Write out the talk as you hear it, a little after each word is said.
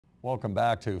Welcome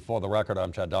back to For the Record.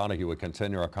 I'm Jed Donahue. We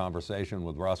continue our conversation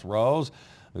with Russ Rose,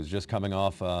 who's just coming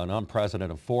off an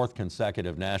unprecedented fourth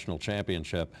consecutive national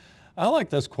championship. I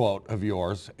like this quote of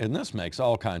yours, and this makes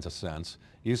all kinds of sense.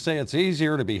 You say it's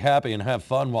easier to be happy and have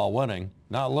fun while winning,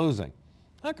 not losing.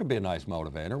 That could be a nice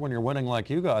motivator. When you're winning like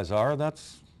you guys are,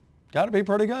 that's got to be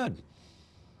pretty good.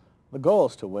 The goal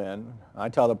is to win. I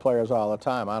tell the players all the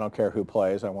time, I don't care who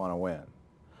plays, I want to win.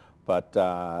 But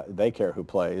they care who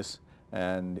plays.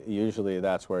 And usually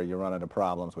that's where you run into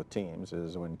problems with teams,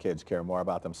 is when kids care more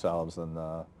about themselves than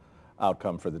the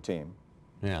outcome for the team.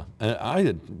 Yeah, and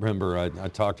I remember I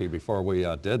talked to you before we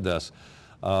did this,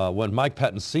 when Mike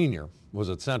Pettin Sr. was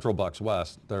at Central Bucks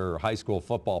West, their high school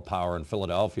football power in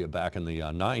Philadelphia back in the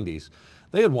 90s.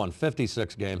 They had won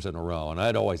 56 games in a row, and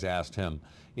I'd always asked him,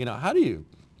 how do you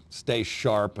stay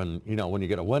sharp and, when you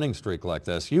get a winning streak like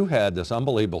this? You had this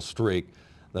unbelievable streak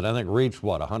that I think reached,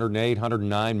 108,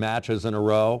 109 matches in a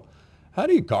row. How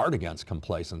do you guard against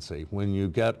complacency when you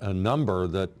get a number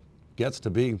that gets to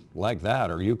be like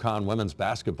that? Or UConn women's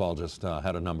basketball just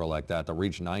had a number like that to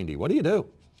reach 90. What do you do?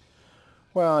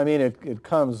 Well, I mean,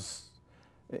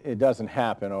 it doesn't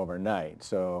happen overnight.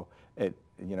 So and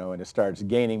it starts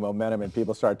gaining momentum and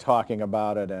people start talking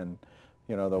about it. And,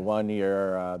 the one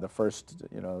year, the first,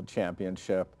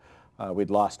 championship,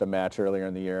 we'd lost a match earlier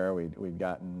in the year. We'd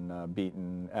gotten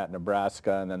beaten at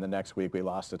Nebraska, and then the next week we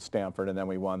lost at Stanford, and then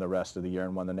we won the rest of the year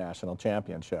and won the national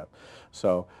championship.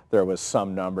 So there was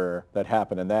some number that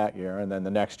happened in that year, and then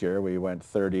the next year we went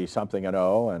 30-something and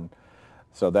 0, and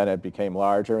so then it became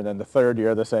larger, and then the third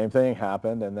year the same thing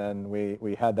happened, and then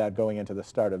we had that going into the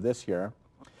start of this year,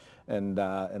 and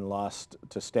lost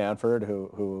to Stanford,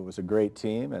 who was a great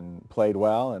team and played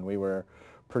well, and we were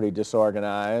pretty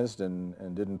disorganized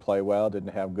and didn't play well, didn't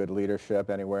have good leadership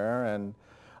anywhere, and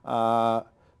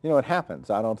it happens.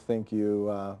 I don't think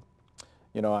I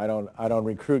don't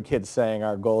recruit kids saying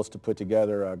our goal is to put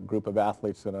together a group of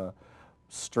athletes and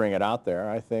string it out there.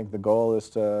 I think the goal is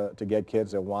to get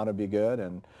kids that want to be good,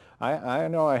 and I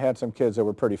know I had some kids that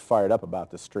were pretty fired up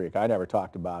about the streak. I never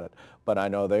talked about it, but I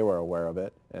know they were aware of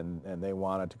it, and they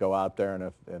wanted to go out there,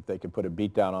 and if they could put a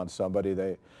beat down on somebody,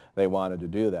 they wanted to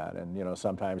do that. And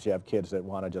sometimes you have kids that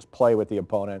want to just play with the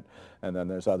opponent, and then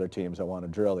there's other teams that want to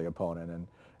drill the opponent.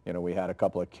 And we had a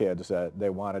couple of kids that they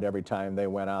wanted every time they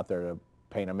went out there to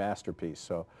paint a masterpiece.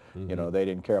 So they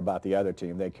didn't care about the other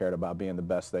team. They cared about being the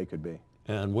best they could be.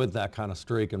 And with that kind of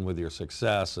streak and with your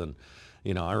success, and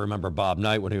I remember Bob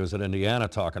Knight when he was at Indiana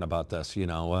talking about this,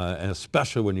 and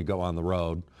especially when you go on the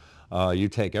road, you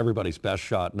take everybody's best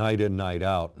shot night in, night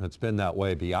out. It's been that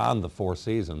way beyond the 4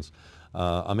 seasons.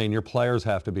 I mean, your players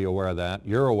have to be aware of that.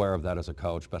 You're aware of that as a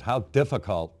coach, but how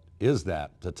difficult is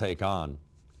that to take on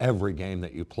every game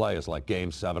that you play is like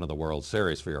Game 7 of the World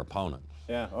Series for your opponent?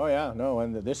 Yeah, oh yeah, no,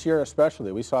 and this year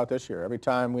especially, we saw it this year. Every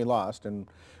time we lost, and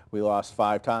we lost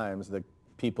 5 times, the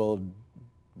people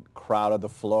crowded the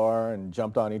floor and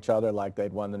jumped on each other like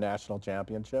they'd won the national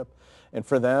championship. And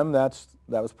for them, that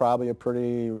was probably a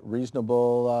pretty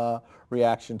reasonable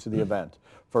reaction to the event.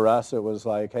 For us, it was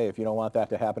like, hey, if you don't want that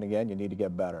to happen again, you need to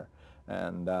get better.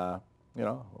 And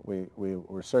we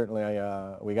were certainly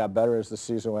we got better as the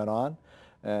season went on,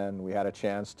 and we had a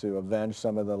chance to avenge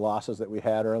some of the losses that we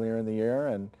had earlier in the year.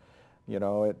 And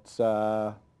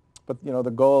but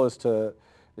the goal is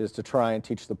to try and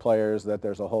teach the players that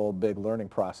there's a whole big learning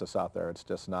process out there. It's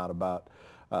just not about,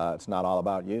 it's not all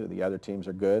about you. The other teams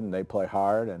are good and they play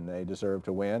hard and they deserve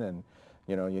to win, and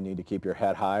you need to keep your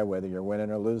head high whether you're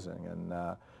winning or losing. And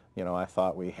I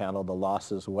thought we handled the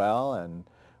losses well, and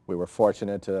we were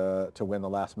fortunate to win the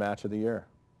last match of the year.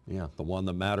 Yeah, the one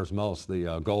that matters most,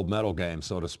 the gold medal game,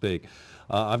 so to speak.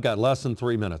 I've got less than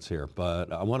 3 minutes here,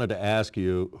 but I wanted to ask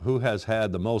you, who has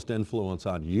had the most influence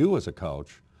on you as a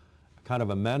coach, kind of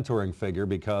a mentoring figure,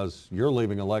 because you're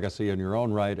leaving a legacy in your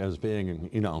own right as being,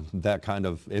 that kind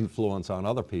of influence on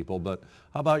other people. But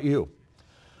how about you?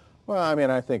 Well, I mean,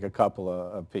 I think a couple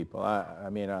of people.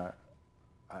 I'm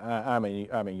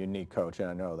a unique coach, and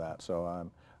I know that, so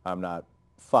I'm not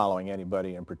following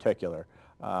anybody in particular.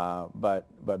 But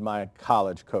my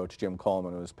college coach, Jim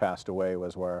Coleman, who's passed away,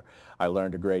 was where I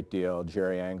learned a great deal.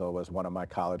 Jerry Angle was one of my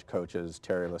college coaches.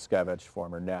 Terry Liskevich,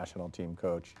 former national team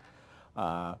coach.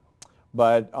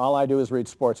 But all I do is read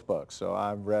sports books. So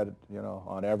I've read,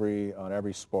 on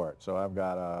every sport. So I've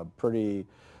got a pretty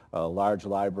large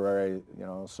library.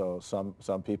 So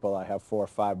some people, I have 4 or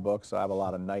 5 books. I have a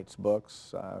lot of Knights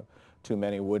books, too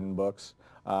many wooden books.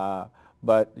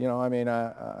 But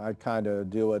I kind of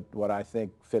do what I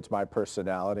think fits my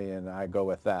personality, and I go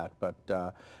with that. But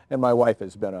and my wife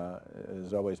has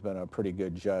always been a pretty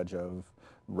good judge of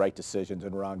right decisions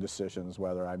and wrong decisions,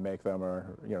 whether I make them or,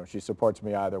 you know, she supports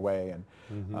me either way.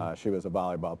 And she was a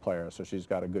volleyball player, so she's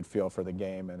got a good feel for the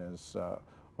game and has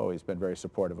always been very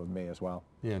supportive of me as well.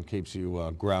 Yeah, and keeps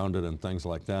you grounded and things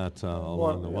like that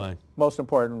along the way. Most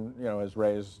important, you know, is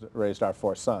raised our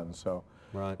 4 sons. So,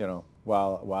 Right. you know,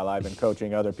 while I've been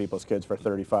coaching other people's kids for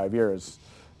 35 years,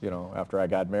 you know, after I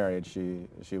got married,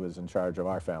 she was in charge of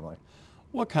our family.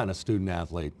 What kind of student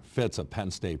athlete fits a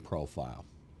Penn State profile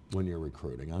when you're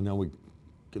recruiting? I know we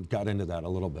got into that a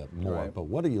little bit more, Right. but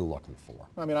what are you looking for?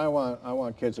 I mean, I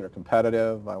want kids that are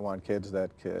competitive. I want kids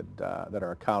that that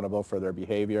are accountable for their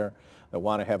behavior, that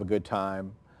want to have a good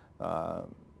time,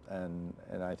 and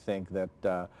I think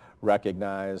that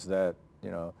recognize that,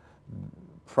 you know,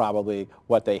 probably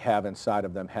what they have inside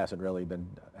of them hasn't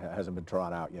been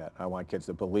drawn out yet. I want kids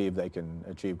that believe they can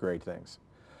achieve great things.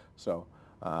 So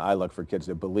I look for kids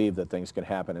that believe that things can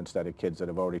happen instead of kids that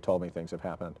have already told me things have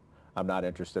happened. I'm not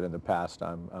interested in the past.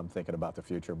 I'm thinking about the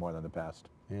future more than the past.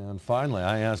 And finally,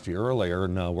 I asked you earlier,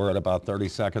 and we're at about 30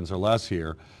 seconds or less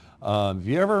here. Have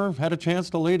you ever had a chance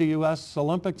to lead a U.S.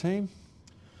 Olympic team?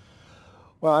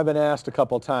 Well, I've been asked a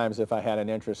couple times if I had an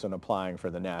interest in applying for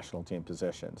the national team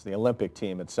positions. The Olympic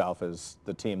team itself is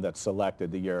the team that's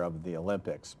selected the year of the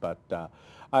Olympics, but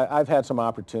I've had some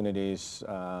opportunities.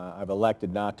 I've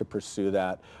elected not to pursue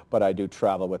that, but I do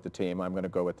travel with the team. I'm going to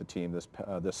go with the team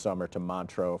this summer to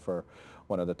Montreux for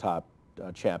one of the top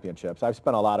championships. I've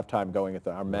spent a lot of time going with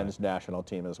our men's national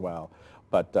team as well.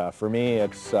 But for me,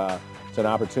 it's an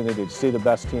opportunity to see the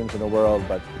best teams in the world,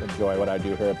 but enjoy what I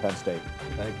do here at Penn State.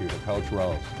 Thank you to Coach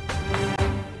Rose.